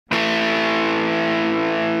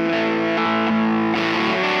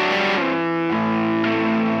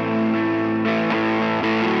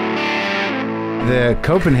The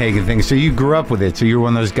Copenhagen thing, so you grew up with it, so you're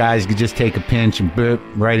one of those guys who could just take a pinch and boop,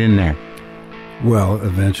 right in there. Well,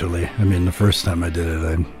 eventually. I mean, the first time I did it,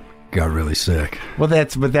 I got really sick. Well,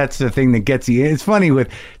 that's the thing that gets you. It's funny with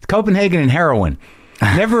Copenhagen and heroin.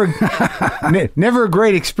 Never a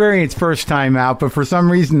great experience first time out, but for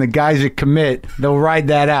some reason the guys that commit, they'll ride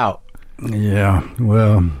that out. Yeah,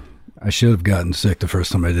 well, I should have gotten sick the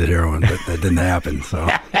first time I did heroin, but that didn't happen. So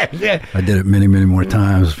I did it many, many more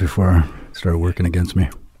times before it started working against me.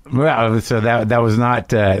 Well, so that was not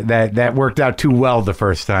that worked out too well the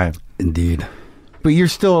first time. Indeed. But you're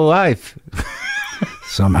still alive.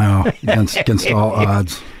 Somehow, against all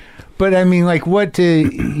odds. But I mean, like,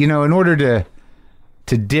 in order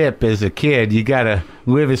to dip as a kid, you got to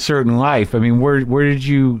live a certain life. I mean, where'd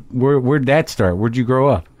that start? Where'd you grow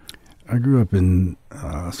up? I grew up in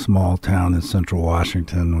a small town in central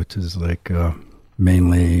Washington, which is like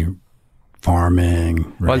mainly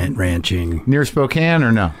farming, ranching. Near Spokane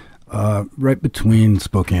or no? Right between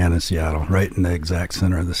Spokane and Seattle, right in the exact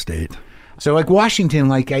center of the state. So, like Washington,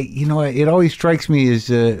 like it always strikes me as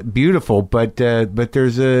beautiful, but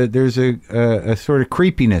there's a sort of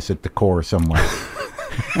creepiness at the core somewhere.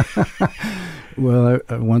 Well,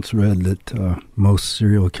 I once read that most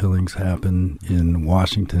serial killings happen in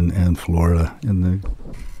Washington and Florida, in the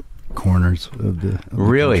corners of the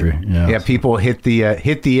really country. Yeah, people hit the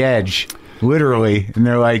edge literally, and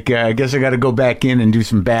they're like, I guess I got to go back in and do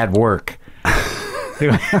some bad work.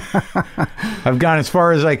 I've gone as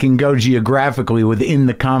far as I can go geographically within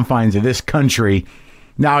the confines of this country.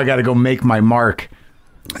 Now I got to go make my mark.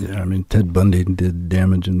 Yeah, I mean, Ted Bundy did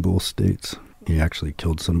damage in both states. He actually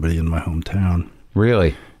killed somebody in my hometown.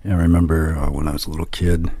 Really? Yeah, I remember when I was a little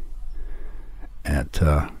kid at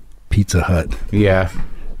Pizza Hut. Yeah.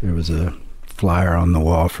 There was a flyer on the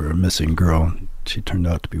wall for a missing girl. She turned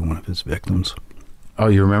out to be one of his victims. Oh,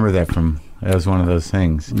 you remember that that was one of those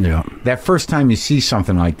things. Yeah. That first time you see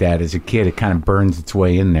something like that as a kid, it kind of burns its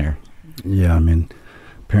way in there. Yeah, I mean,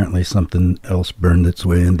 apparently something else burned its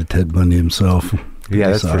way into Ted Bundy himself. Yeah,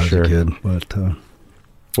 that's for sure. As a kid, but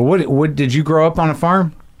well, what did you grow up on a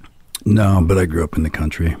farm? No, but I grew up in the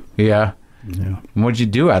country. Yeah. Yeah. And what'd you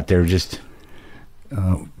do out there? Just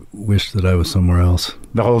wish that I was somewhere else.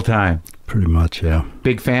 The whole time? Pretty much, yeah.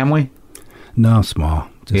 Big family? No, small.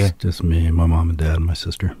 Just me, my mom and dad, and my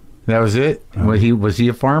sister. That was it? Was he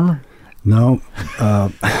a farmer? No,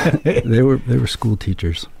 they were school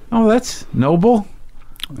teachers. Oh, that's noble.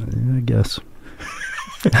 I guess.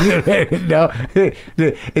 No,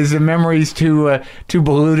 is the memories too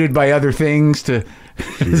polluted by other things to?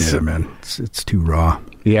 Yeah, man, it's too raw.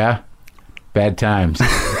 Yeah, bad times.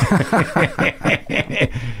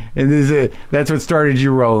 And that's what started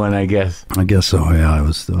you rolling, I guess. I guess so. Yeah, I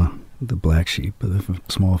was the black sheep of the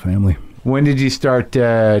small family. When did you start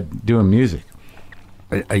doing music?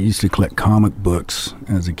 I used to collect comic books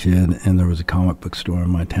as a kid, and there was a comic book store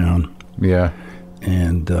in my town. Yeah.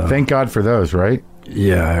 And thank God for those, right?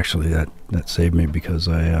 Yeah, actually, that saved me because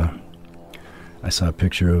I saw a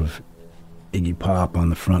picture of Iggy Pop on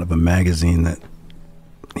the front of a magazine that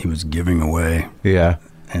he was giving away. Yeah.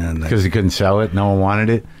 And because he couldn't sell it, no one wanted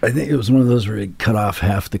it. I think it was one of those where he cut off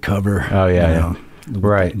half the cover. Oh yeah,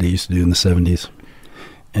 right. They used to do in the 70s.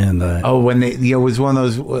 And when it was one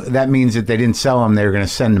of those. That means that they didn't sell them; they were going to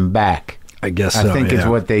send them back. I guess so, I think it's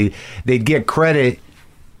what they'd get credit.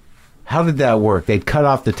 How did that work? They'd cut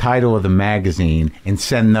off the title of the magazine and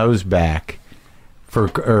send those back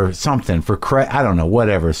or something for credit. I don't know,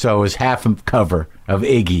 whatever. So it was half a cover of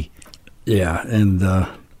Iggy. Yeah, and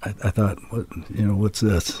I thought, what's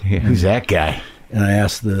this? Yeah, who's that guy? And I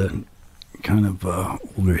asked the kind of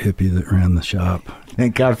older hippie that ran the shop.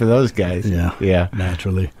 Thank God for those guys. Yeah,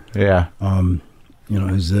 naturally. Yeah.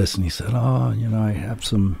 Who's this? And he said, I have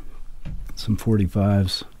some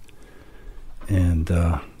 45s,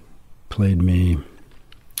 and played me.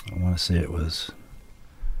 I want to say it was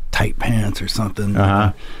Tight Pants or something.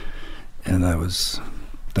 Uh-huh. And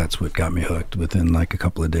that's what got me hooked. Within like a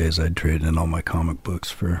couple of days, I'd traded in all my comic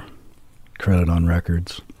books for credit on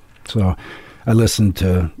records. So I listened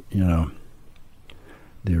to,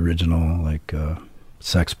 the original, like,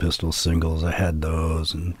 Sex Pistols singles. I had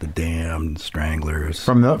those, and The Damned, Stranglers.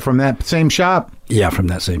 From that same shop? Yeah, from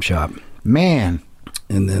that same shop. Man.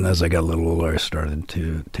 And then as I got a little older, I started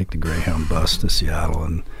to take the Greyhound bus to Seattle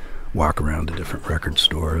and walk around to different record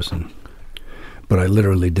stores. But I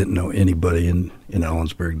literally didn't know anybody in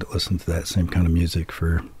Ellensburg that listened to that same kind of music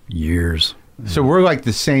for years. So we're like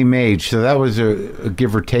the same age. So that was a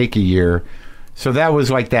give or take a year. So that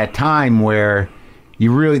was like that time where,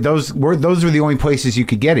 You really those were the only places you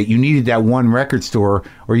could get it. You needed that one record store,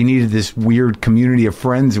 or you needed this weird community of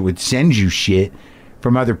friends that would send you shit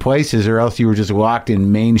from other places, or else you were just locked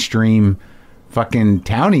in mainstream fucking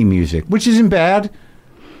towny music, which isn't bad.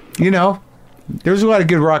 You know, there's a lot of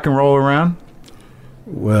good rock and roll around.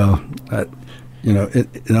 Well,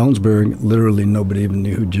 in Ellensburg, literally nobody even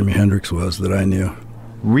knew who Jimi Hendrix was that I knew.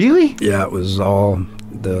 Really? Yeah, it was all,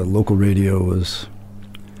 the local radio was,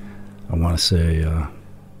 I want to say,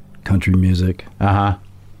 country music. Uh-huh.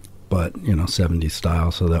 But, 70s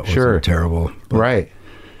style, so that Sure. wasn't terrible. But, Right.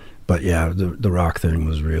 But yeah, the rock thing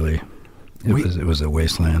was really, it was a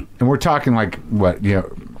wasteland. And we're talking like, what,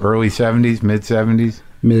 early 70s, mid 70s?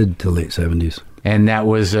 Mid to late 70s. And that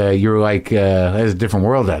was, you were like, there's a different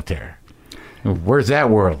world out there. Where's that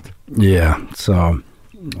world? Yeah, so,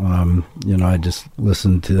 I just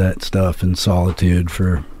listened to that stuff in solitude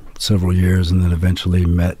for several years, and then eventually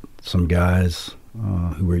met some guys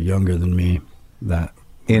who were younger than me that...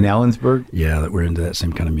 In Ellensburg? Yeah, that were into that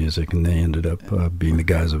same kind of music, and they ended up being the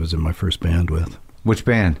guys I was in my first band with. Which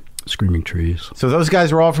band? Screaming Trees. So those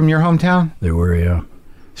guys were all from your hometown? They were, yeah.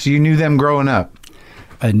 So you knew them growing up?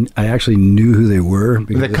 I actually knew who they were.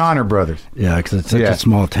 The Connor brothers. Yeah, because it's such a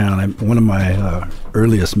small town. One of my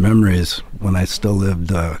earliest memories when I still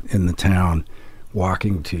lived in the town,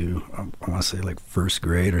 walking to, I want to say like first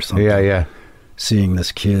grade or something. Yeah. Seeing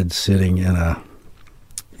this kid sitting in a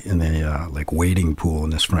like wading pool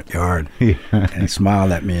in his front yard. Yeah. And he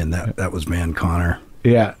smiled at me, and that was Van Connor.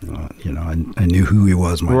 Yeah. I knew who he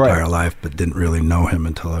was my entire life, but didn't really know him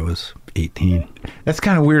until I was 18. That's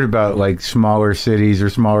kind of weird about like smaller cities or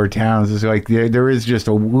smaller towns. It's like there is just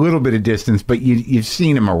a little bit of distance, but you've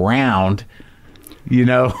seen him around,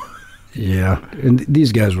 Yeah. And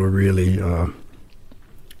these guys were really,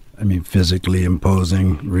 physically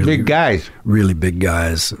imposing. Really big guys. Really big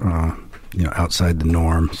guys, outside the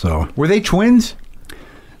norm. So were they twins?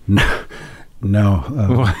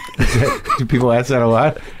 No. Do people ask that a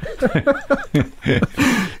lot?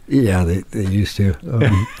 Yeah, they used to.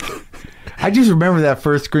 I just remember that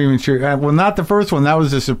first Screaming Trees. Well, not the first one. That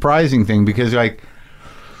was a surprising thing because, the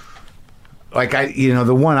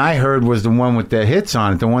one I heard was the one with the hits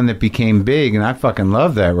on it, the one that became big, and I fucking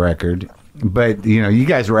love that record. But you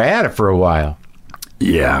guys were at it for a while.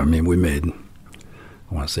 Yeah, we made,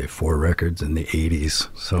 I want to say 4 records in the 80s.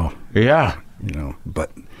 So yeah,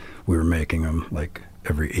 but we were making them like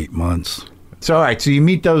every 8 months. So all right, so you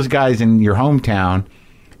meet those guys in your hometown,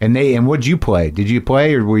 and what'd you play? Did you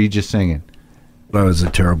play, or were you just singing? I was a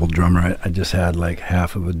terrible drummer. I just had like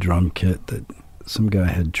half of a drum kit that some guy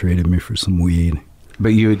had traded me for some weed. But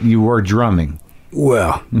you were drumming.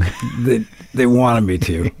 Well, they wanted me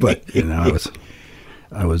to, but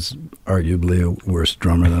I was arguably a worse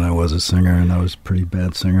drummer than I was a singer, and I was a pretty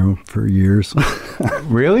bad singer for years.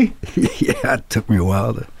 Really? Yeah, it took me a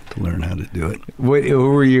while to learn how to do it.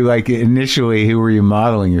 Who were you initially? Who were you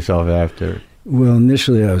modeling yourself after? Well,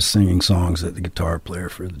 initially I was singing songs that the guitar player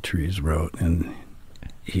for the Trees wrote, and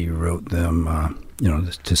he wrote them,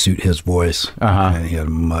 to suit his voice. Uh-huh. And he had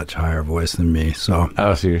a much higher voice than me, so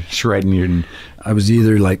you're shredding your... I was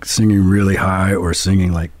either like singing really high or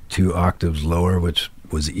singing like 2 octaves lower, which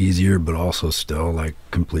was easier, but also still like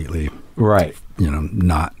completely right.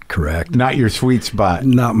 Not correct. Not your sweet spot.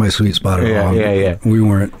 Not my sweet spot at all. Yeah. We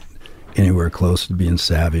weren't anywhere close to being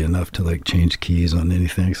savvy enough to like change keys on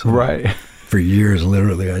anything. So right. For years,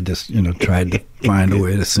 literally, I just tried to find a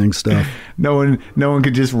way to sing stuff. No one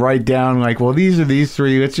could just write down like, well, these are these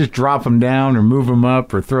 3. Let's just drop them down or move them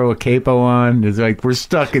up or throw a capo on. It's like we're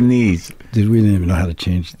stuck in these. Dude, we didn't even know how to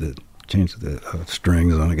change the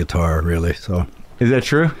strings on a guitar, really. So is that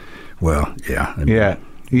true? Well, yeah. Yeah.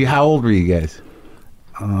 How old were you guys?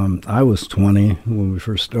 I was 20 when we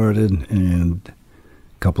first started, and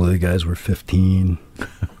a couple of the guys were 15,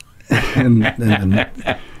 and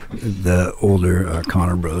the older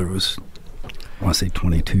Connor brother was, I want to say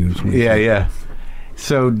 22. 23. Yeah.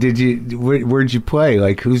 So where'd you play?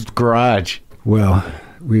 Like, whose garage? Well,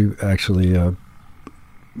 we actually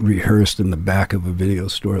rehearsed in the back of a video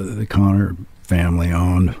store that the Connor family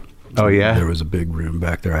owned. Oh, yeah? There was a big room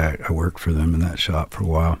back there. I worked for them in that shop for a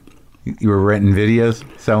while. You were renting videos?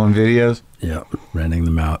 Selling videos? Yeah, renting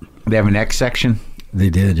them out. They have an X section? They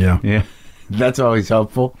did, yeah. Yeah. That's always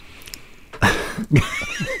helpful.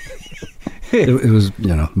 It was,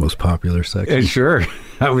 most popular section. Sure.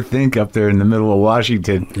 I would think up there in the middle of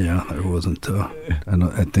Washington. Yeah, there wasn't.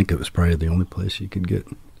 I think it was probably the only place you could get.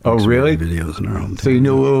 Oh, really? Videos in our hometown. So you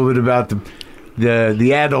knew a little bit about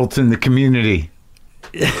the adults in the community.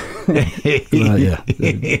 Well, yeah,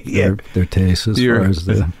 their tastes as far as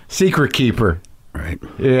the secret keeper. Right.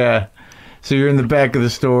 Yeah. So you're in the back of the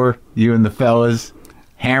store, you and the fellas,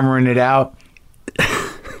 hammering it out.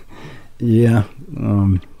 Yeah.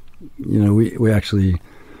 We actually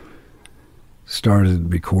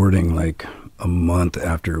started recording like a month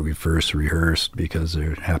after we first rehearsed because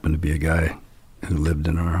there happened to be a guy who lived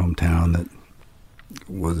in our hometown that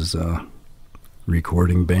was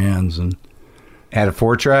recording bands and Had a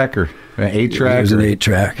 4-track or an 8-track? It was an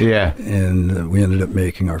 8-track. Yeah. And we ended up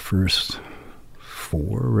making our first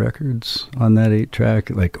 4 records on that 8-track,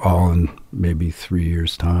 like all in maybe 3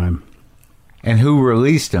 years' time. And who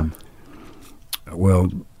released them?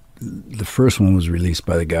 Well, the first one was released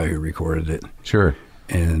by the guy who recorded it. Sure.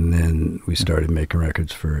 And then we started making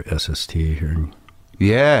records for SST here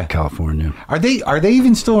in California. Are they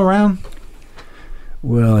even still around?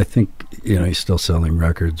 Well, I think, he's still selling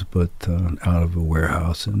records, but out of a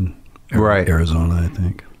warehouse in Arizona, I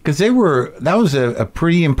think. Because that was a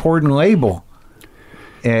pretty important label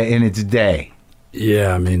in its day.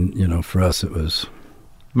 Yeah, I mean, for us it was...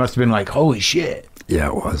 Must have been like, holy shit. Yeah,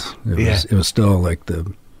 it was. It was still like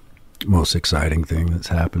the most exciting thing that's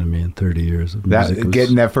happened to me in 30 years of music.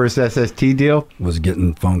 Getting that first SST deal? Was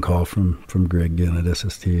getting a phone call from Greg Ginn at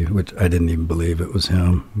SST, which I didn't even believe it was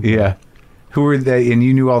him. Yeah. Who were they? And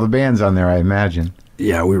you knew all the bands on there, I imagine.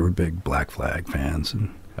 Yeah, we were big Black Flag fans.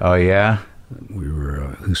 And oh, yeah? We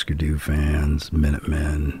were Husker Du fans,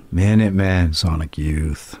 Minutemen, Sonic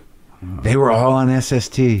Youth. They were all on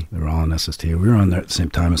SST. They were all on SST. We were on there at the same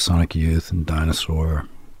time as Sonic Youth and Dinosaur.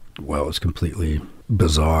 Well, it was completely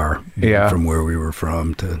bizarre from where we were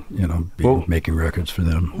from to, making records for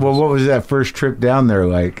them. Well, what was that first trip down there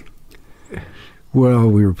like? Well,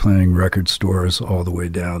 we were playing record stores all the way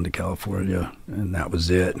down to California, and that was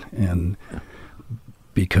it. And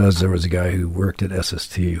because there was a guy who worked at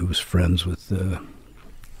SST who was friends with the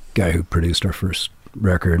guy who produced our first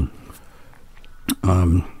record,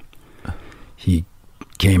 he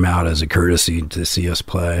came out as a courtesy to see us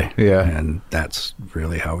play. Yeah. And that's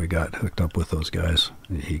really how we got hooked up with those guys.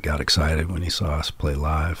 He got excited when he saw us play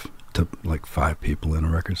live to like 5 people in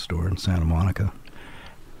a record store in Santa Monica.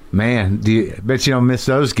 Man, bet you don't miss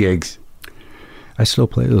those gigs. I still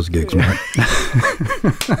play those gigs, Mark.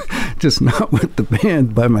 Just not with the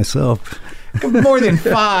band by myself. More than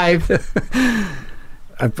 5.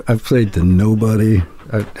 I've played to nobody.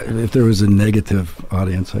 If there was a negative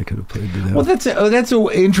audience, I could have played to them. Well, that's an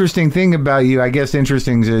interesting thing about you. I guess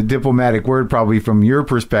interesting is a diplomatic word probably from your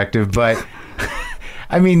perspective, but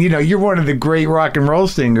I mean, you're one of the great rock and roll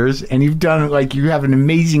singers, and you've done, you have an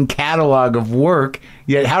amazing catalog of work,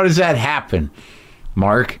 yet how does that happen,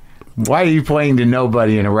 Mark? Why are you playing to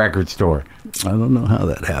nobody in a record store? I don't know how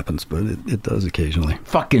that happens, but it does occasionally.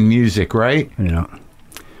 Fucking music, right? Yeah.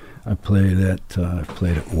 I've played at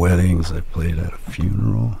weddings. I've played at a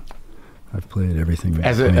funeral. I've played everything.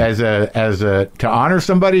 As a to honor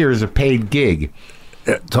somebody or as a paid gig?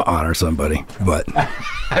 To honor somebody, but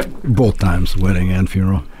both times, wedding and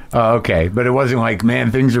funeral. Oh, okay. But it wasn't like,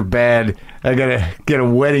 man, things are bad, I gotta get a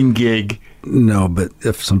wedding gig. No, but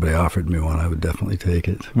if somebody offered me one, I would definitely take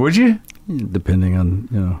it. Would you? Depending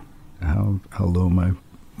on how low my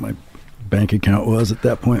bank account was at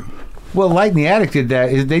that point. Well, Light in the Attic did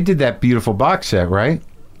that. They did that beautiful box set, right?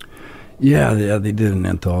 Yeah, they did an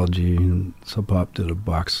anthology, and Sub Pop did a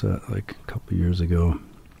box set like a couple years ago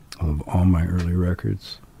of all my early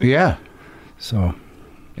records. Yeah. So.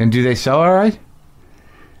 And do they sell all right?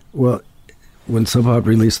 Well, when Sub Pop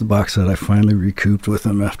released the box set, I finally recouped with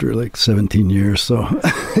them after like 17 years, so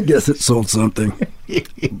I guess it sold something.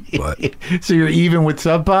 But so you're even with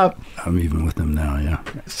Sub Pop? I'm even with them now, yeah.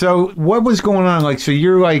 So what was going on? So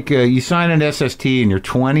you're you signed an SST and you're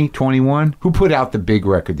 20, 21? Who put out the big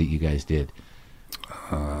record that you guys did?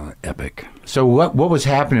 Epic. So what was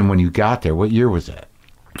happening when you got there? What year was that?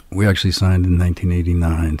 We actually signed in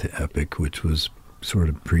 1989 to Epic, which was sort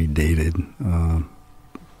of predated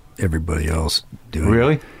everybody else doing it.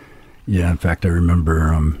 Really? Yeah, in fact, I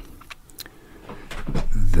remember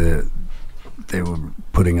they were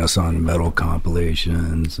putting us on metal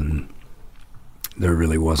compilations, and there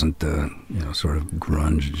really wasn't the sort of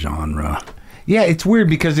grunge genre. Yeah, it's weird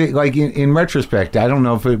because it in retrospect, I don't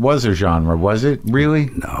know if it was a genre. Was it really?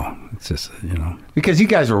 No, it's just because you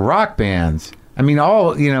guys were rock bands. I mean,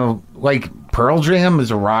 all like Pearl Jam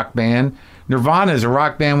is a rock band. Nirvana is a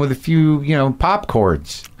rock band with a few pop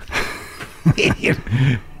chords.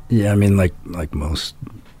 Yeah, I mean, like most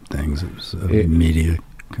things, it was a media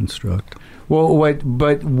construct. Well,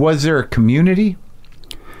 but was there a community?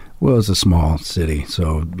 Well, it was a small city,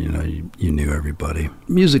 so you knew everybody.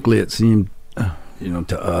 Musically, it seemed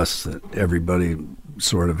to us that everybody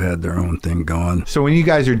sort of had their own thing going. So when you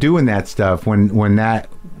guys are doing that stuff, when that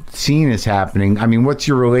scene is happening. I mean, what's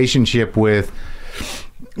your relationship with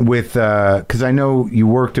because I know you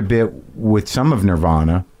worked a bit with some of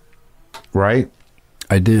Nirvana, right?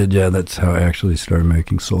 I did, yeah. That's how I actually started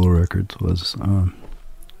making solo records. Was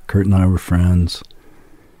Kurt and I were friends,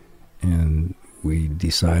 and we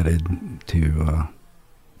decided to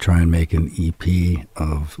try and make an EP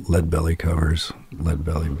of Leadbelly covers.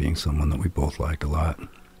 Leadbelly being someone that we both liked a lot.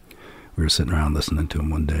 We were sitting around listening to him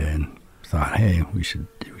one day and thought, hey, we should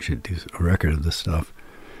do a record of this stuff.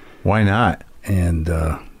 Why not? And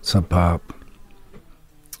Sub Pop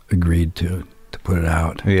agreed to put it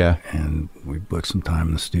out. Yeah. And we booked some time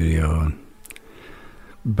in the studio, and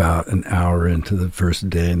about an hour into the first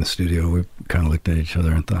day in the studio, we kind of looked at each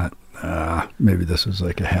other and thought, maybe this was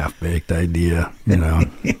like a half-baked idea, you know.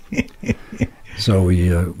 So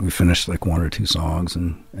we finished like one or two songs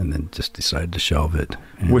and then just decided to shelve it.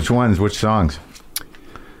 And which ones? Which songs?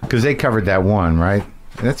 Because they covered that one, right?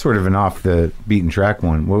 That's sort of an off the beaten track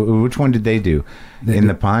one. Which one did they do? In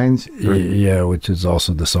the Pines? Yeah, which is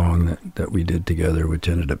also the song that we did together, which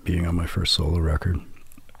ended up being on my first solo record.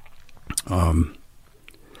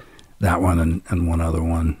 That one and one other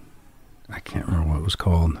one, I can't remember what it was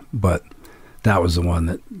called, but that was the one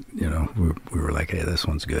that, you know, we were like, hey, this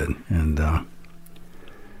one's good. And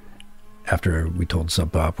after we told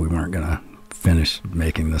Sub Pop we weren't going to finish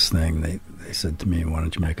making this thing, they said to me, why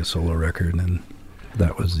don't you make a solo record? And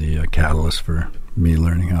that was the catalyst for me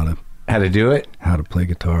learning how to do it, how to play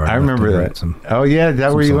guitar. I remember that. Oh yeah, is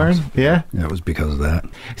that where you learned? Yeah, it was because of that.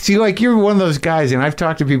 See, like, you're one of those guys, and I've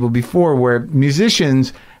talked to people before where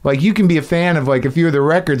musicians, like, you can be a fan of like a few of the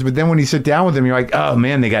records, but then when you sit down with them, you're like, oh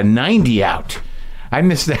man, they got 90 out. I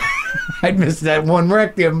missed that. I missed that one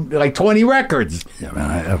record, like 20 records. Yeah, man,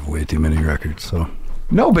 I have way too many records. So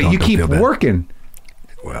no, but you keep working.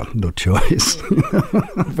 Well, no choice.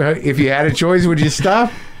 If you had a choice, would you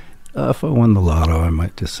stop? If I won the lotto, I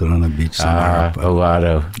might just sit on a beach somewhere. A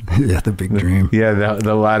lotto. Yeah, the big dream. Yeah,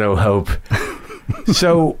 the lotto hope.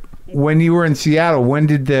 So when you were in Seattle, when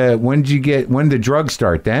did the drugs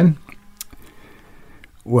start then?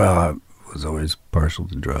 Well, I was always partial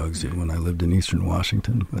to drugs even when I lived in Eastern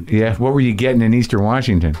Washington. But yeah, what were you getting in Eastern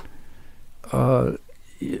Washington?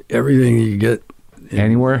 Everything you get.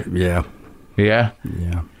 Anywhere? Yeah. Yeah?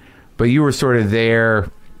 Yeah. But you were sort of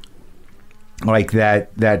there, like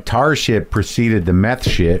that tar shit preceded the meth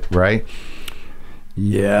shit, right?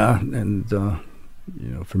 Yeah, and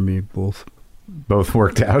for me, both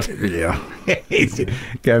worked out. Yeah. you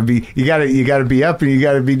gotta be up and you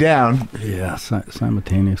gotta be down. Yeah,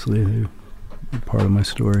 simultaneously, they're part of my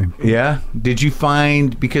story. Yeah. Did you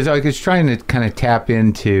find, because I was trying to kind of tap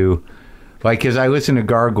into, like, because I listen to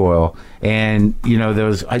Gargoyle, and you know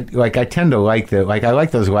those, I tend to like I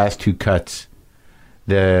like those last two cuts,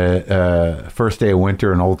 the First Day of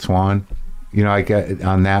Winter and Old Swan, you know, like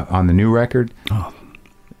on the new record. Oh,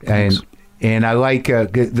 thanks. And I like,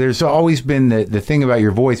 there's always been the thing about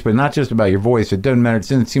your voice, but not just about your voice. It doesn't matter. It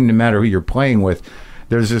doesn't seem to matter who you're playing with.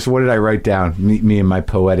 There's this, what did I write down? Me and my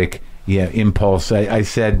poetic impulse. I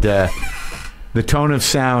said, the tone of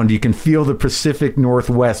sound, you can feel the Pacific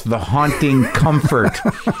Northwest, the haunting comfort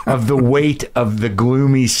of the weight of the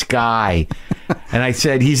gloomy sky. And I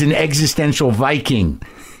said, he's an existential Viking.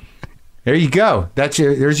 There you go. There's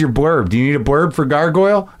your blurb. Do you need a blurb for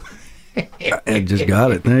Gargoyle? I just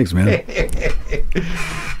got it. Thanks, man.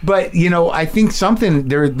 But, you know, I think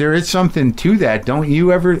there is something to that. Don't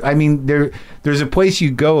you ever, I mean, there's a place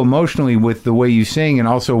you go emotionally with the way you sing, and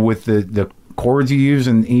also with the chords you use,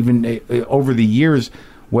 and even over the years,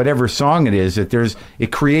 whatever song it is,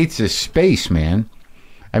 it creates this space, man.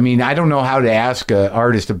 I mean, I don't know how to ask an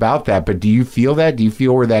artist about that, but do you feel that? Do you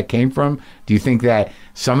feel where that came from? Do you think that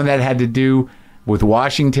some of that had to do with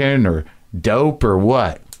Washington or dope or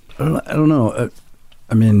what? I don't know.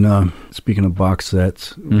 I mean, speaking of box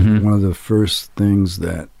sets, one of the first things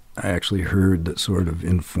that I actually heard that sort of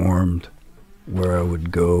informed where I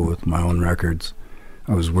would go with my own records,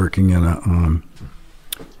 I was working in a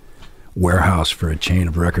warehouse for a chain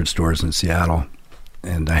of record stores in Seattle,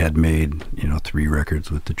 and I had made, 3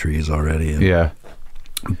 records with the Trees already. And, yeah.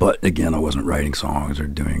 But again, I wasn't writing songs or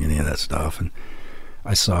doing any of that stuff. And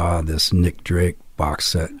I saw this Nick Drake box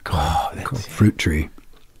set called Fruit Tree.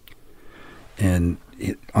 And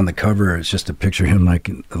on the cover, it's just a picture of him like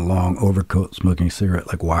in a long overcoat, smoking a cigarette,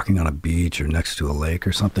 like walking on a beach or next to a lake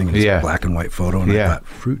or something. It's a black and white photo. And I thought,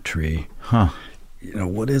 Fruit Tree. Huh.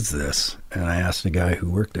 What is this? And I asked the guy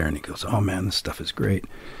who worked there, and he goes, oh man, this stuff is great.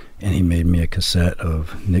 And he made me a cassette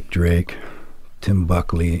of Nick Drake, Tim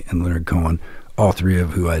Buckley, and Leonard Cohen, all 3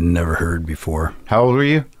 of who I'd never heard before. How old were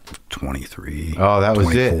you? 23. Oh, that was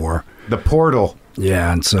 24. it. The Portal.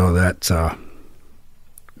 Yeah, and so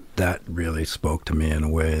that really spoke to me in a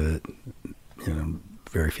way that, you know,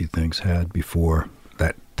 very few things had before,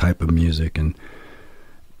 that type of music. And,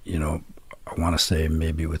 you know, I want to say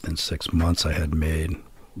maybe within 6 months I had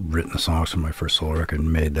written the songs for my first solo record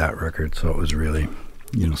and made that record. So it was really,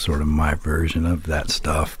 you know, sort of my version of that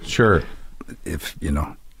stuff. Sure. If, you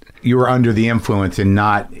know. You were under the influence and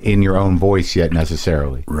not in your own voice yet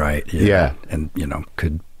necessarily. Right. Yeah. And, you know,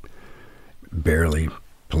 could barely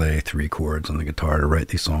play 3 chords on the guitar to write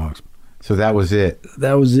these songs. So that was it.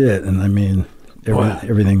 That was it. And I mean,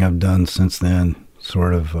 everything I've done since then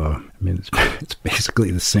sort of, I mean, it's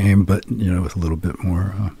basically the same, but, you know, with a little bit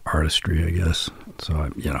more artistry, I guess. So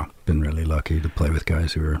I've, you know, been really lucky to play with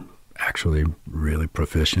guys who are actually really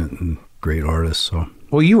proficient and great artists. So.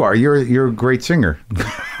 Well, you are. You're a great singer.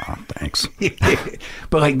 Oh, thanks.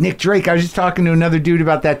 But like Nick Drake, I was just talking to another dude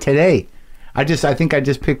about that today. I think I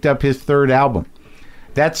just picked up his 3rd album.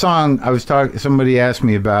 That song, somebody asked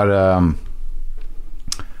me about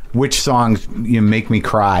which songs make me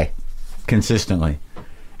cry consistently.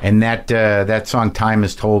 And that song, Time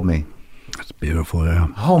Has Told Me. That's beautiful, yeah.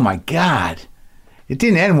 Oh, my God. It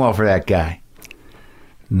didn't end well for that guy.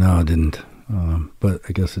 No, it didn't. But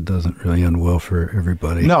I guess it doesn't really end well for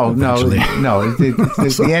everybody. No. So.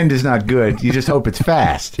 The end is not good. You just hope it's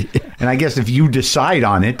fast. Yeah. And I guess if you decide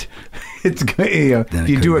on it, it's good. You know, if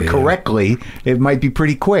you do it correctly, it might be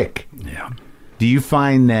pretty quick. Yeah. Do you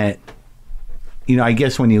find that, you know, I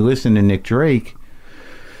guess when you listen to Nick Drake,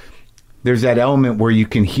 there's that element where you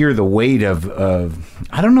can hear the weight of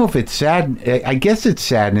I don't know if it's sad. I guess it's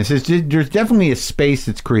sadness. There's definitely a space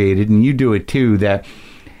that's created, and you do it too, that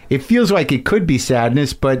it feels like it could be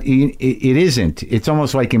sadness, but it isn't. It's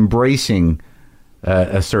almost like embracing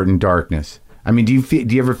a certain darkness. I mean, do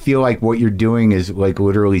you ever feel like what you're doing is like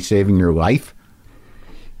literally saving your life?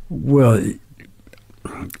 Well,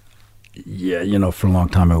 yeah, you know, for a long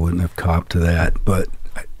time I wouldn't have copped to that, but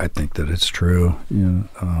I think that it's true. You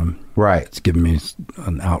know, right. It's given me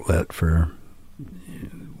an outlet for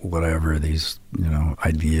whatever these, you know,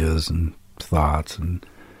 ideas and thoughts, and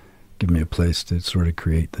give me a place to sort of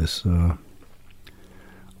create this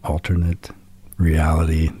alternate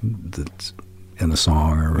reality that's in a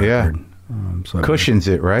song or a record. Yeah. So cushions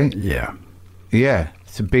it, right? Yeah. Yeah.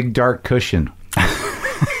 It's a big dark cushion.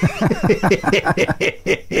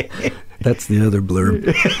 That's the other blurb.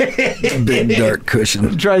 Big dark cushion.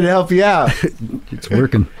 I'm trying to help you out. It's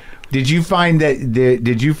working. Did you find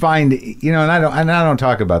you know, and I don't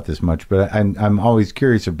talk about this much, but I'm always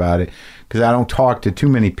curious about it because I don't talk to too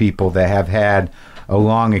many people that have had a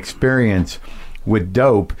long experience with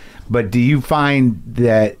dope. But do you find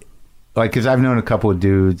that, like, because I've known a couple of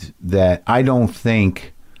dudes that I don't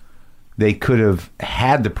think they could have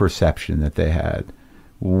had the perception that they had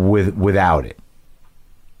without it.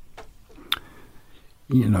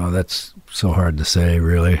 You know, that's so hard to say,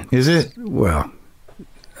 really. Is it? Well,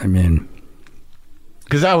 I mean,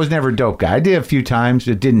 because I was never a dope guy. I did a few times.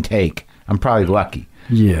 It didn't take. I'm probably lucky.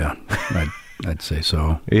 Yeah, I'd say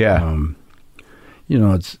so. Yeah. You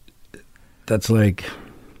know, that's like.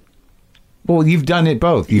 Well, you've done it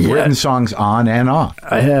both. You've written songs on and off.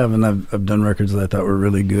 I have, and I've done records that I thought were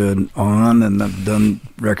really good on, and I've done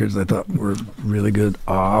records that I thought were really good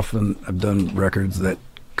off, and I've done records that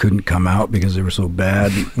couldn't come out because they were so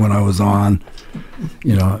bad when I was on.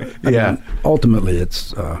 You know, I mean, ultimately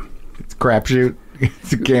it's a crapshoot.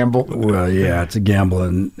 It's a gamble. Well, yeah, it's a gamble,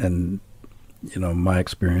 and you know, my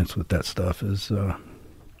experience with that stuff is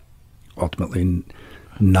ultimately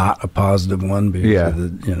not a positive one because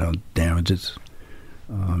of the, you know, damages.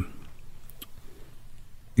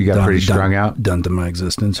 You got pretty strung out? Done to my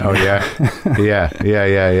existence. Oh, yeah.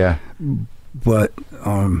 Yeah. But,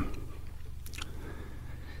 I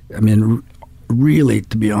mean, really,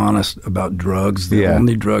 to be honest about drugs, the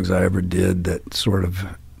only drugs I ever did that sort of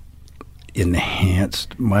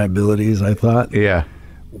enhanced my abilities, I thought,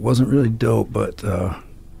 wasn't really dope, but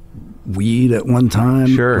weed at one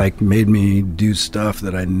time, like, made me do stuff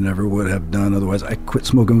that I never would have done otherwise. I quit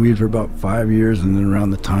smoking weed for about 5 years, and then around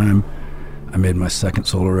the time I made my second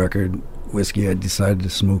solo record, Whiskey, I decided to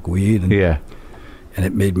smoke weed, and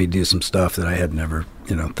it made me do some stuff that I had never,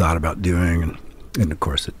 you know, thought about doing, and of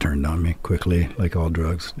course it turned on me quickly, like all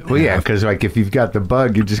drugs. Well, yeah, because like if you've got the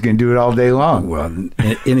bug, you're just going to do it all day long. Well,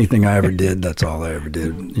 anything I ever did, that's all I ever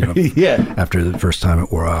did. You know, after the first time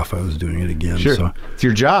it wore off, I was doing it again. Sure, so. It's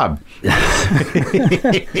your job. And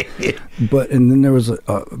then there was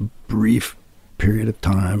a brief period of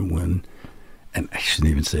time when, and I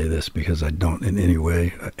shouldn't even say this because I don't in any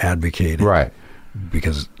way advocate it, right?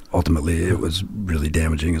 Because ultimately it was really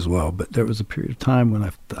damaging as well. But there was a period of time when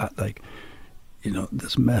I thought, like,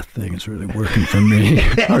 this meth thing is really working for me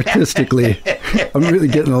artistically. I'm really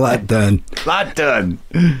getting a lot done.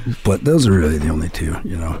 But those are really the only two,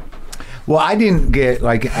 Well, I didn't get,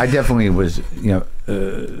 I definitely was,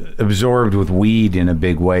 absorbed with weed in a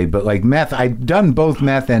big way, but like meth, I've done both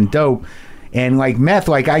meth and dope, and like meth,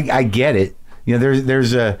 I get it.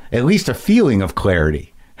 There's at least a feeling of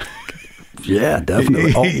clarity. Yeah,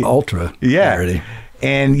 definitely. Ultra clarity.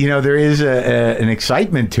 And, there is an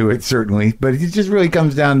excitement to it, certainly, but it just really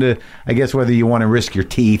comes down to, I guess, whether you want to risk your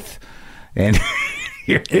teeth and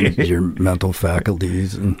your mental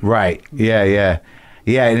faculties. Right. Yeah.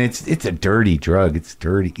 Yeah, and it's a dirty drug. It's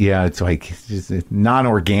dirty. Yeah, it's just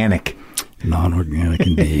non-organic. Non-organic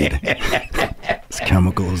indeed. As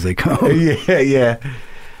chemical as they come. Yeah.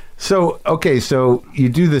 So, okay, so you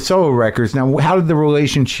do the solo records. Now, how did the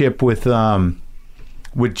relationship with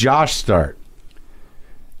Josh start?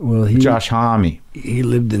 Well, Josh Homme. He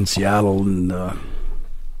lived in Seattle in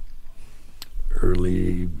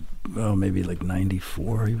early, maybe like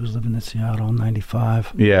 94. He was living in Seattle,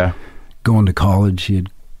 95. Yeah. Going to college, he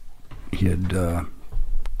had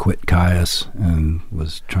quit Caius and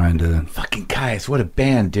was trying to... Fucking Caius, what a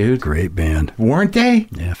band, dude. Great band. Weren't they?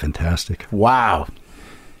 Yeah, fantastic. Wow.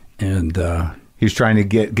 And he was trying to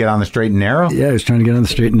get on the straight and narrow? Yeah, he was trying to get on the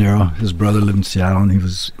straight and narrow. His brother lived in Seattle, and he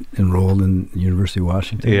was enrolled in University of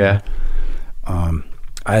Washington. Yeah.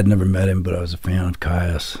 I had never met him, but I was a fan of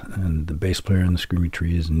Caius, and the bass player in the Screamy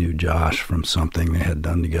Trees knew Josh from something they had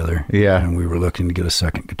done together. Yeah. And we were looking to get a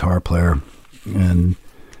second guitar player, and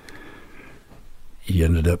he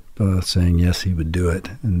ended up saying yes, he would do it.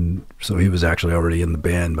 And so he was actually already in the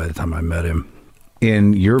band by the time I met him.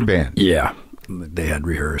 In your band? Yeah. They had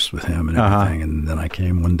rehearsed with him and everything, and then I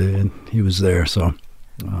came one day and he was there. So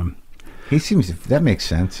that makes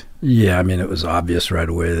sense. Yeah, I mean, it was obvious right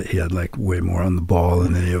away that he had way more on the ball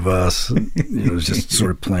than any of us. It was just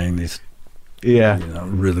sort of playing these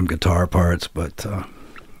rhythm guitar parts, but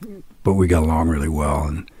we got along really well.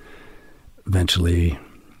 And eventually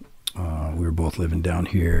we were both living down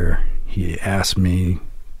here. He asked me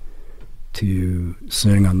to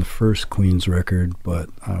sing on the first Queen's record, but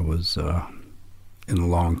I was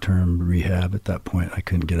in long-term rehab at that point. I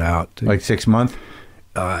couldn't get out. 6 months?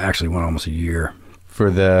 Actually went almost a year. For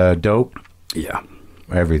the dope? Yeah.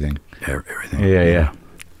 Everything? Everything. Yeah.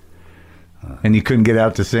 And you couldn't get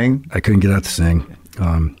out to sing? I couldn't get out to sing.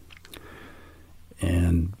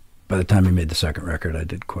 And by the time he made the second record, I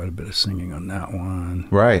did quite a bit of singing on that one.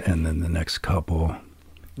 Right. And then the next couple,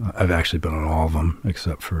 I've actually been on all of them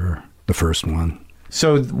except for the first one.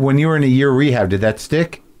 So when you were in a year rehab, did that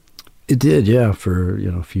stick? It did, yeah, for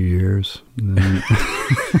a few years. Then...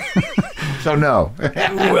 So no.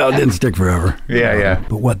 Well, it didn't stick forever. Yeah.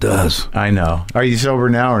 But what does? I know. Are you sober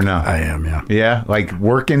now or no? I am, yeah. Yeah?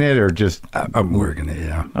 Working it or just... I'm working it,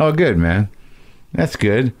 yeah. Oh, good, man. That's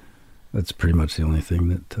good. That's pretty much the only thing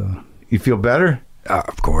that... You feel better?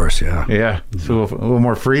 Of course, yeah. Yeah. So a little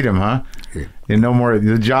more freedom, huh? Yeah. And no more...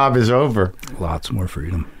 The job is over. Lots more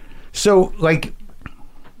freedom. So,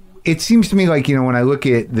 it seems to me when I look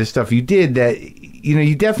at the stuff you did that,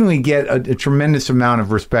 you definitely get a tremendous amount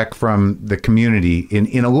of respect from the community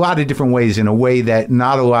in a lot of different ways, in a way that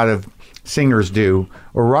not a lot of singers do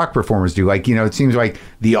or rock performers do. It seems like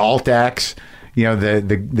the alt acts, the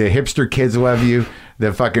hipster kids love you,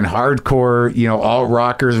 the fucking hardcore, alt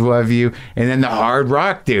rockers love you, and then the hard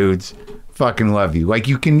rock dudes fucking love you.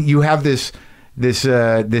 You have this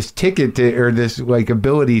ticket to, or this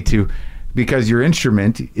ability to, because your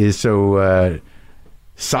instrument is so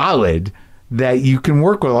solid that you can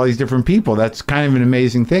work with all these different people. That's kind of an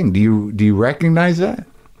amazing thing. Do you recognize that?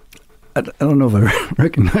 I don't know if I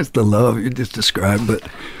recognize the love you just described, but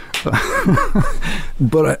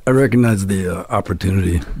I recognize the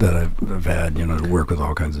opportunity that I've had, to work with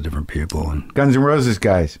all kinds of different people. And Guns N' Roses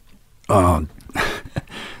guys. Well,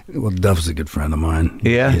 Duff's a good friend of mine.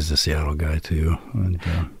 Yeah, he's a Seattle guy too. And,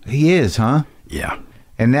 he is, huh? Yeah.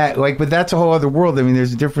 And that, but that's a whole other world. I mean,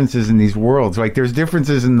 there's differences in these worlds. There's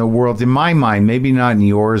differences in the worlds, in my mind, maybe not in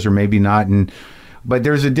yours or maybe not in, but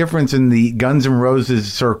there's a difference in the Guns N'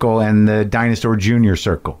 Roses circle and the Dinosaur Jr.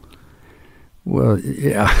 circle. Well,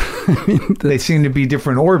 yeah. They seem to be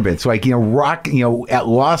different orbits. Rock, at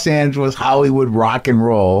Los Angeles, Hollywood rock and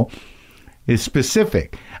roll is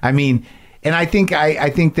specific. I mean, and I think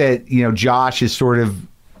that, Josh is sort of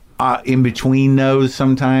in between those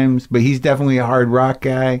sometimes, but he's definitely a hard rock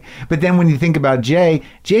guy. But then when you think about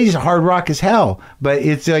Jay's hard rock as hell, but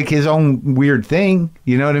it's his own weird thing.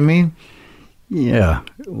 You know what I mean? Yeah.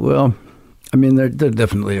 Well, I mean, there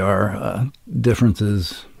definitely are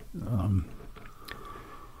differences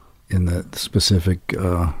in the specific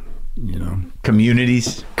you know,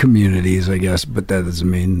 communities, I guess. But that doesn't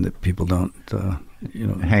mean that people don't, you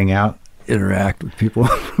know, hang out, interact with people.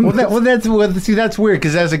 that's weird,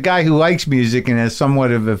 because as a guy who likes music and as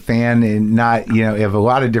somewhat of a fan and not, you know, of a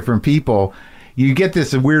lot of different people, you get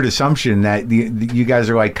this weird assumption that you guys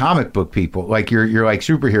are like comic book people, like you're like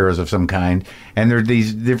superheroes of some kind, and there are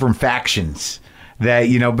these different factions that,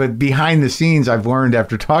 you know, but behind the scenes, I've learned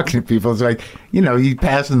after talking to people, it's like, you know, you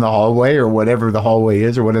pass in the hallway or whatever the hallway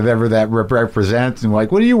is or whatever that represents, and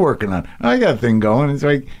like, what are you working on? I got a thing going. It's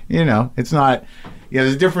like, you know, it's not, you know,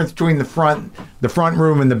 there's a difference between the front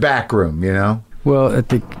room and the back room, you know? Well, I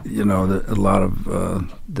think, you know, a lot of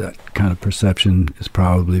that kind of perception is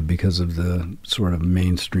probably because of the sort of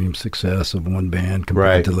mainstream success of one band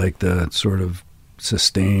compared to like the sort of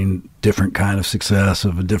sustained different kind of success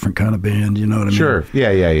of a different kind of band, you know what I mean? Sure. Yeah.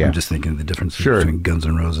 I'm just thinking of the difference between Guns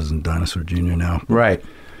N' Roses and Dinosaur Jr. now. Right.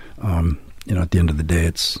 You know, at the end of the day,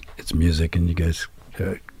 it's music, and you guys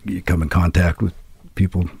you come in contact with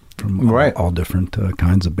people from all different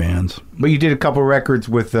kinds of bands. But you did a couple records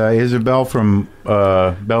with Isabel from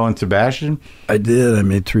Belle and Sebastian? I did. I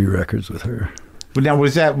made 3 records with her. But now,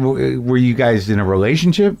 were you guys in a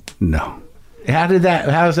relationship? No. How does that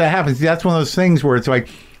happen? See, that's one of those things where it's like,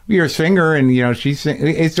 you're a singer and, you know,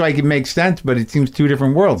 it's like it makes sense, but it seems 2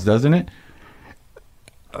 different worlds, doesn't it?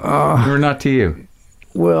 Or not to you?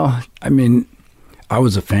 Well, I mean, I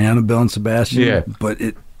was a fan of Belle and Sebastian, but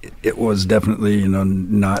it was definitely, you know,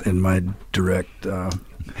 not in my direct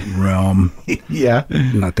realm. Yeah.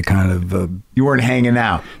 Not the kind of... you weren't hanging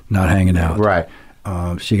out. Not hanging out. Right.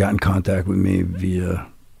 She got in contact with me via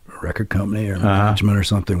a record company or management or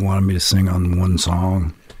something, wanted me to sing on one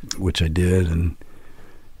song, which I did, and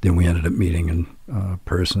then we ended up meeting in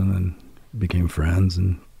person and became friends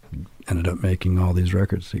and ended up making all these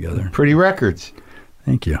records together. Pretty records.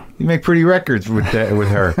 Thank you. You make pretty records with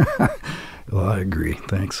her. Well, I agree.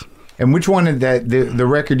 Thanks. And which one of the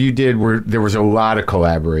record you did where there was a lot of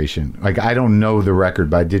collaboration? Like, I don't know the record,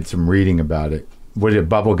 but I did some reading about it. Was it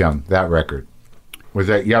Bubblegum, that record? Was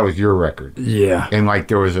that, it was your record? Yeah. And like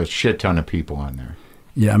there was a shit ton of people on there.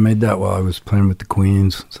 Yeah, I made that while I was playing with the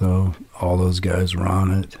Queens, so all those guys were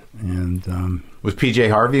on it. And was PJ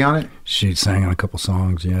Harvey on it? She sang on a couple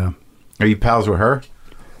songs, yeah. Are you pals with her?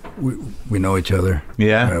 We know each other.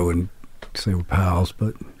 Yeah. I wouldn't say we're pals,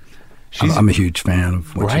 but I'm a huge fan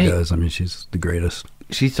of what she does. I mean, she's the greatest.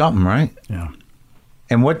 She's something, right? Yeah.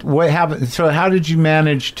 And what happened? So how did you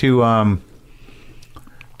manage to? Are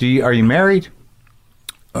you married?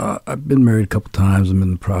 I've been married a couple times. I'm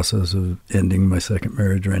in the process of ending my second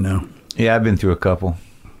marriage right now. Yeah, I've been through a couple.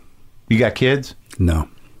 You got kids? No.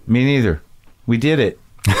 Me neither. We did it.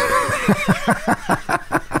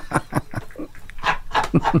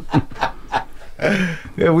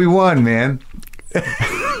 Yeah, we won, man.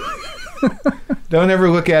 Don't ever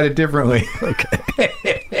look at it differently.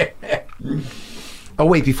 Okay. Oh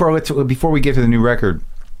wait, before we get to the new record,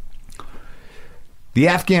 the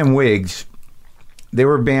Afghan Wigs, they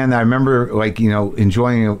were a band that I remember, like, you know,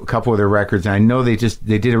 enjoying a couple of their records, and I know they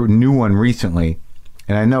did a new one recently,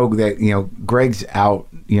 and I know that, you know, Greg's out,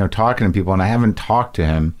 you know, talking to people, and I haven't talked to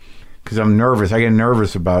him because I'm nervous. I get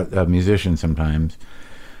nervous about musicians sometimes.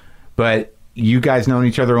 But you guys known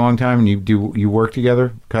each other a long time, and you work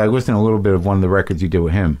together? Because I listened to a little bit of one of the records you did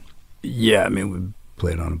with him. Yeah, I mean, we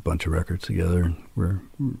played on a bunch of records together, and we're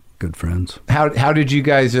good friends. How did you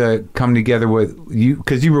guys come together with you?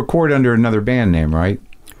 Because you record under another band name, right?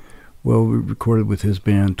 Well, we recorded with his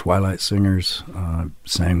band, Twilight Singers,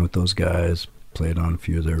 sang with those guys, played on a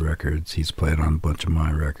few of their records. He's played on a bunch of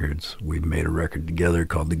my records. We made a record together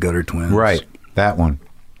called The Gutter Twins. Right, that one.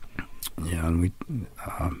 Yeah, and we...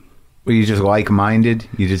 Were you just like-minded?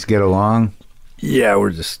 You just get along? Yeah, we're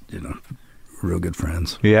just, you know, real good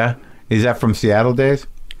friends. Yeah? Is that from Seattle days?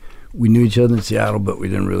 We knew each other in Seattle, but we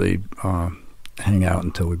didn't really hang out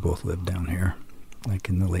until we both lived down here, like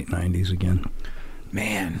in the late 90s again.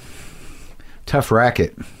 Man, tough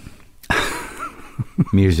racket.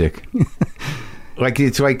 Music. Like,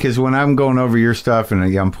 it's like, because when I'm going over your stuff and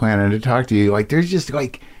I'm planning to talk to you, like, there's just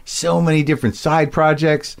like so many different side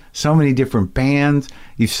projects, so many different bands.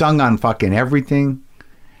 You've sung on fucking everything.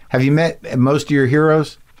 Have you met most of your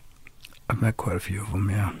heroes? I've met quite a few of them,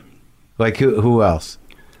 yeah. Like, who else?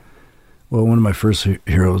 Well, one of my first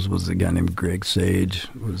heroes was a guy named Greg Sage,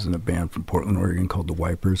 who was in a band from Portland, Oregon called The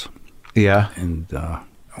Wipers. Yeah. And I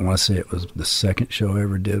want to say it was the second show I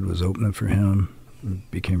ever did was opening for him. We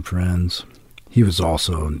became friends. He was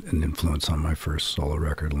also an influence on my first solo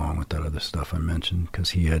record, along with that other stuff I mentioned,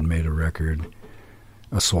 because he had made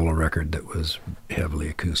a solo record that was heavily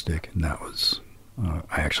acoustic, and that was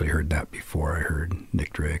I actually heard that before I heard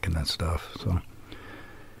Nick Drake and that stuff. So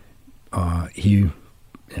I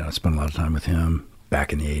spent a lot of time with him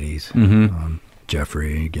back in the 80s. Mm-hmm.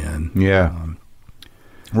 Jeffrey again. Yeah.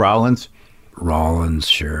 Rollins,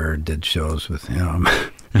 sure, did shows with him.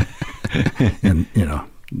 And,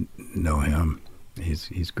 know him.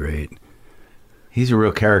 He's great. He's a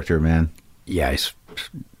real character, man. Yeah, he's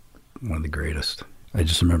one of the greatest. I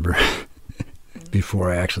just remember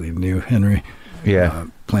before I actually knew Henry,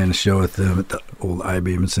 playing a show with them at the old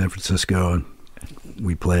I-Beam in San Francisco, and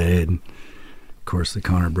we played. And of course, the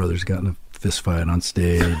Connor brothers got in a fist fight on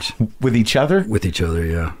stage. With each other? With each other,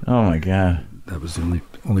 yeah. Oh, my God. That was the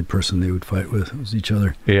only person they would fight with, was each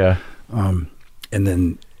other. Yeah. And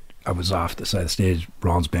then I was off the side of the stage,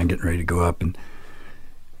 Rollins band getting ready to go up, and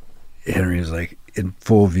Henry was like in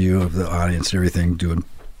full view of the audience and everything, doing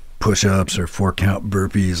push-ups or 4-count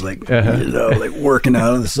burpees, like, like working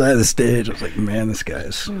out on the side of the stage. I was like, man, this guy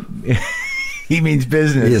is... He means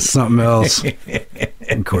business. He is something else.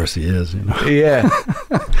 Of course he is, Yeah.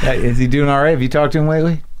 Is he doing all right? Have you talked to him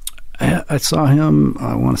lately? I saw him,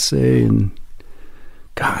 I want to say, in,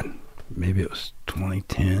 God, maybe it was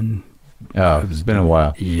 2010. Oh, it's been a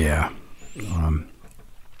while. Yeah.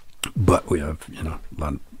 But we have, a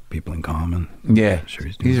lot of people in common. Yeah. Sure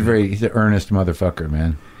he's an earnest motherfucker,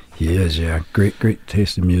 man. He is, yeah. Great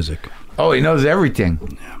taste in music. Oh, he knows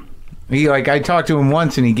everything. Yeah. I talked to him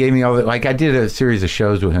once, and he gave me all the, I did a series of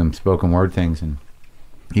shows with him, spoken word things, and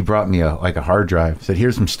he brought me a hard drive, said,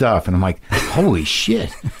 here's some stuff, and I'm like, holy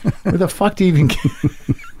shit, where the fuck do you even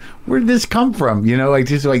where did this come from?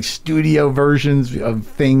 Just studio versions of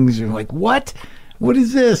things. You're like, what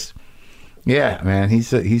is this? Yeah, man,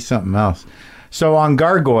 he's something else. So on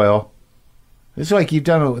Gargoyle, this is you've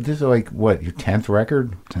done, this is what, your 10th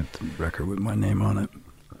record? 10th record with my name on it.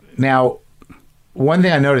 Now, one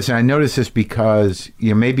thing I noticed, and I noticed this because,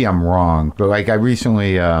 maybe I'm wrong, but I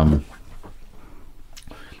recently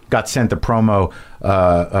got sent the promo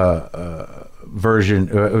version.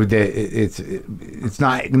 It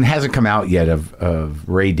hasn't come out yet of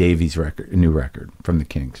Ray Davies' new record from the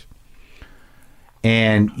Kinks.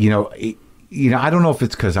 And, I don't know if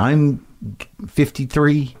it's because I'm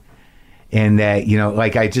 53 and that,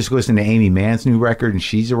 I just listened to Amy Mann's new record and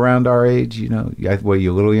she's around our age, What,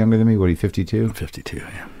 you a little younger than me? What are you, 52? 52,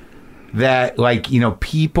 yeah. That,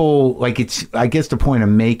 people, it's, I guess the point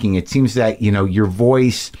I'm making, it seems that, your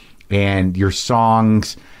voice and your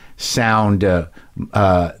songs sound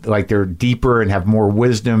like they're deeper and have more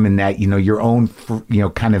wisdom, and that, your own,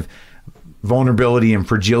 kind of vulnerability and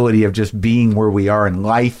fragility of just being where we are in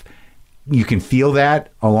life. You can feel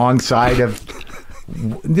that alongside of...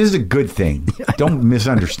 This is a good thing. Don't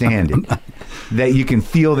misunderstand it. That you can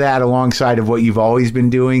feel that alongside of what you've always been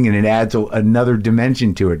doing, and it adds another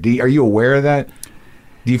dimension to it. Are you aware of that?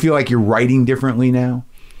 Do you feel like you're writing differently now?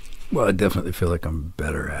 Well, I definitely feel like I'm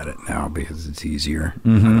better at it now because it's easier.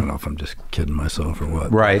 Mm-hmm. I don't know if I'm just kidding myself or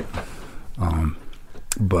what. Right.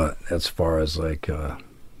 But as far as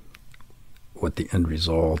what the end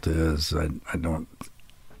result is, I don't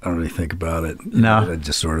really think about it. No. I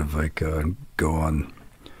just sort of go on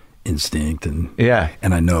instinct, and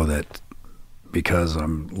I know that because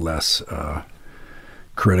I'm less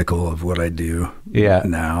critical of what I do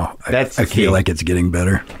now, I feel like it's getting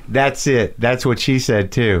better. That's it. That's what she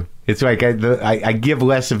said too. It's like I give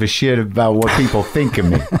less of a shit about what people think of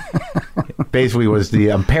me. Basically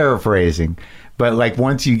I'm paraphrasing, but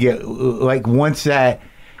once you get once that,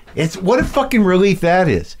 it's what a fucking relief that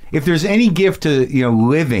is. If there's any gift to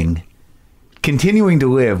living, continuing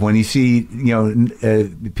to live, when you see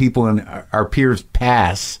people in our peers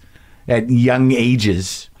pass at young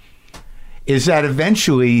ages, is that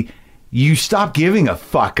eventually you stop giving a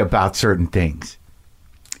fuck about certain things.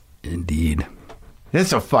 Indeed.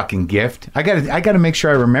 That's a fucking gift. I gotta make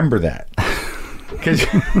sure I remember that. Because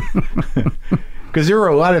there were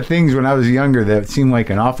a lot of things when I was younger that seemed like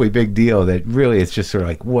an awfully big deal that really it's just sort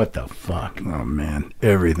of what the fuck? Oh, man.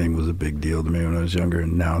 Everything was a big deal to me when I was younger,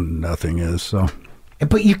 and now nothing is, so.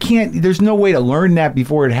 But you can't, there's no way to learn that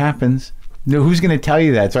before it happens. No, who's going to tell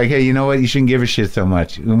you that? It's hey, you know what? You shouldn't give a shit so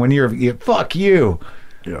much. And when fuck you.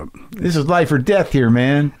 Yep. This is life or death here,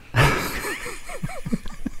 man.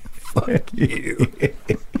 Fuck you.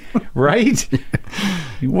 Right?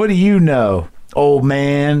 What do you know, old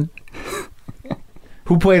man?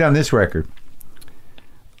 Who played on this record?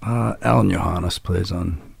 Alan Johannes plays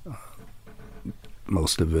on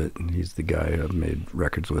most of it. He's the guy I've made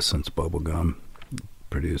records with since Bubblegum.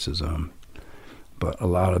 Produces them. But a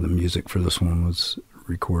lot of the music for this one was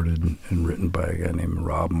recorded and written by a guy named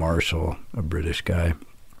Rob Marshall, a British guy.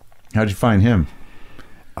 How'd you find him?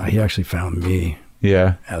 He actually found me.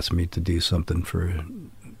 Yeah. asked me to do something for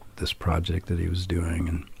this project that he was doing,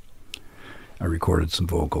 and I recorded some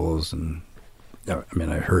vocals, and I mean,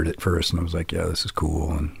 I heard it first and I was like, yeah, this is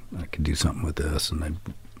cool, and I could do something with this, and I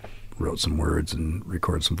wrote some words and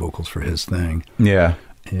recorded some vocals for his thing. Yeah.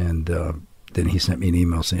 And then he sent me an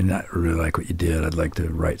email saying, I really like what you did. I'd like to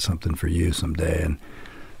write something for you someday. And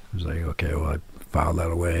I was like, okay, well, I filed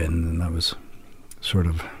that away, and then I was sort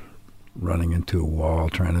of running into a wall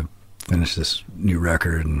trying to finish this new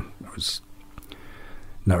record, and I was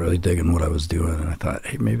not really digging what I was doing, and I thought,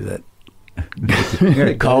 hey, maybe that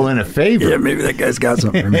call in a favor. Yeah, maybe that guy's got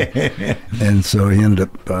something for me. And so he ended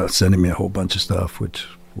up sending me a whole bunch of stuff, which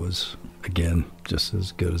was, again, just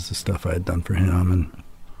as good as the stuff I had done for him, and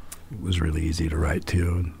it was really easy to write to.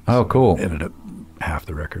 And oh, cool. Ended up half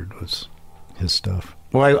the record was his stuff.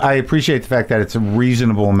 Well, I appreciate the fact that it's a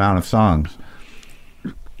reasonable amount of songs.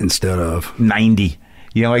 Instead of 90.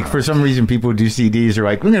 You know, like for some reason people who do CDs are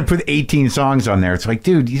like, we're going to put 18 songs on there. It's like,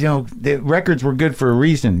 dude, you know, the records were good for a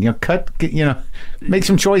reason. You know, make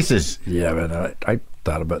some choices. Yeah, but I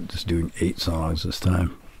thought about just doing 8 songs this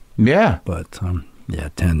time. Yeah. But, yeah,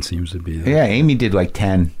 10 seems to be. Yeah, Amy did like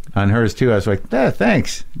 10 on hers too. I was like,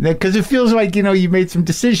 thanks. Because it feels like, you know, you made some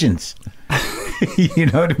decisions. You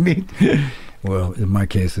know what I mean? Well, in my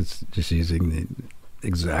case, it's just using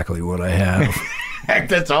exactly what I have. Heck,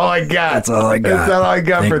 that's all I got. That's all I got. That's all I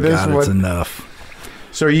got. Thank for this God one. It's enough.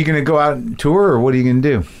 So are you going to go out and tour, or what are you going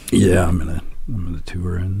to do? Yeah, I'm gonna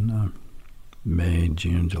tour in May,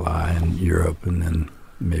 June, July in Europe, and then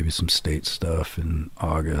maybe some state stuff in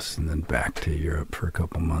August, and then back to Europe for a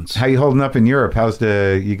couple months. How you holding up in Europe? How's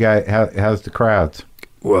the crowds?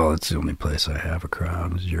 Well, it's the only place I have a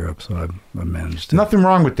crowd is Europe, so I managed to. Nothing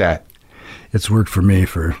wrong with that. It's worked for me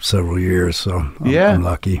for several years, so I'm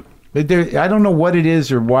lucky. But I don't know what it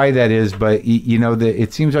is or why that is, but you know,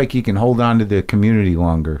 it seems like you can hold on to the community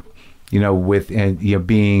longer. You know,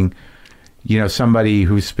 being, you know, somebody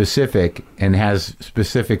who's specific and has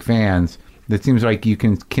specific fans. It seems like you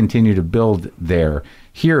can continue to build there.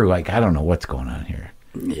 Here, like, I don't know what's going on here.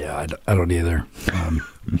 Yeah, I don't either.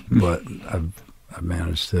 But I've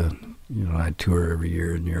managed to, you know, I tour every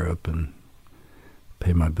year in Europe and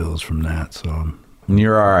pay my bills from that, so I'm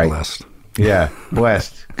you're all right. Blessed. Yeah,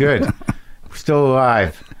 blessed. Good. We're still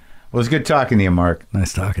alive. Well, it was good talking to you, Mark.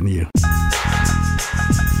 Nice talking to you.